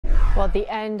Well, the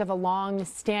end of a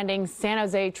long-standing San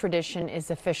Jose tradition is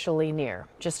officially near.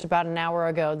 Just about an hour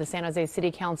ago, the San Jose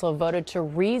City Council voted to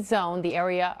rezone the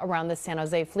area around the San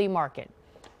Jose Flea Market.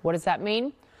 What does that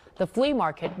mean? The flea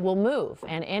market will move,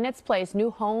 and in its place,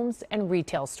 new homes and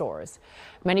retail stores.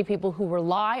 Many people who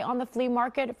rely on the flea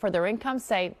market for their income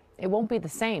say it won't be the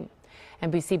same.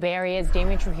 NBC Bay Area's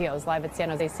Damian Trujillo is live at San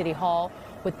Jose City Hall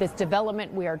with this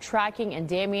development we are tracking. And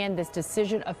Damian, this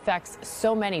decision affects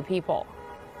so many people.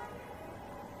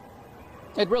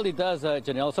 It really does,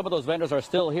 Janelle. Some of those vendors are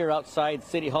still here outside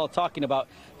City Hall talking about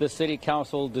the City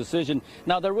Council decision.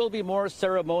 Now, there will be more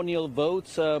ceremonial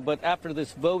votes, but after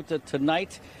this vote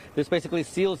tonight, this basically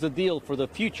seals the deal for the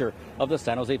future of the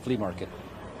San Jose Flea Market.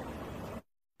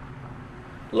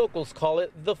 Locals call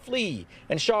it the Flea,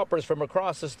 and shoppers from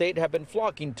across the state have been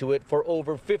flocking to it for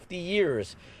over 50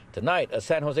 years. Tonight, a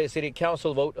San Jose City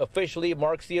Council vote officially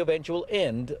marks the eventual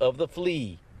end of the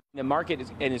Flea. The market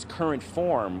in its current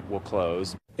form will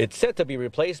close. It's set to be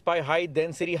replaced by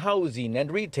high-density housing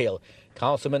and retail.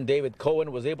 Councilman David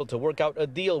Cohen was able to work out a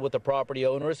deal with the property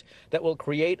owners that will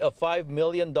create a $5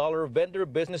 million vendor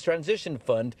business transition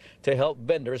fund to help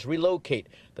vendors relocate.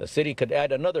 The city could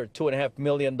add another $2.5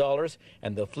 million,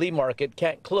 and the flea market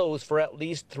can't close for at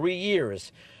least 3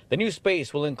 years. The new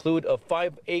space will include a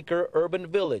 5-acre urban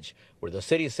village where the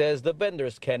city says the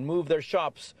vendors can move their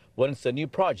shops once the new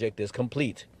project is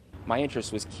complete. My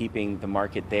interest was keeping the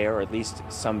market there, or at least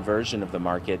some version of the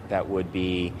market that would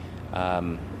be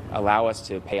allow us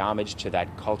to pay homage to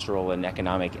that cultural and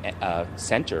economic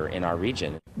center in our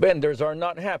region. Vendors are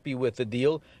not happy with the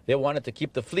deal. They wanted to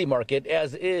keep the flea market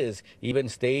as is, even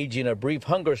staging a brief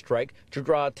hunger strike to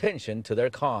draw attention to their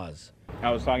cause.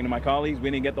 I was talking to my colleagues. We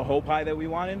didn't get the whole pie that we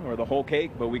wanted or the whole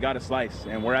cake, but we got a slice,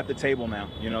 and we're at the table now.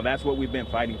 You know, that's what we've been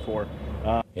fighting for.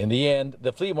 In the end,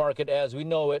 the flea market as we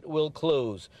know it will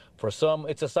close. For some,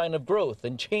 it's a sign of growth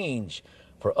and change.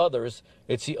 For others,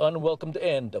 it's the unwelcomed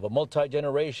end of a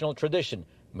multi-generational tradition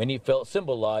many felt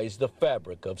symbolized the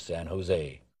fabric of San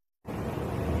Jose.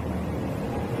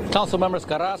 Council members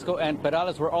Carrasco and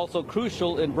Perales were also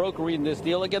crucial in brokering this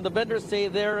deal. Again, the vendors say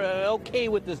they're okay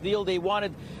with this deal. They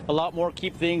wanted a lot more,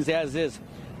 keep things as is.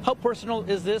 How personal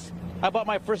is this? I bought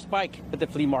my first bike at the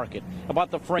flea market. I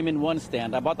bought the frame in one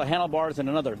stand. I bought the handlebars in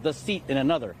another, the seat in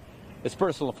another. It's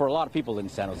personal for a lot of people in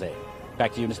San Jose.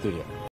 Back to you in the studio.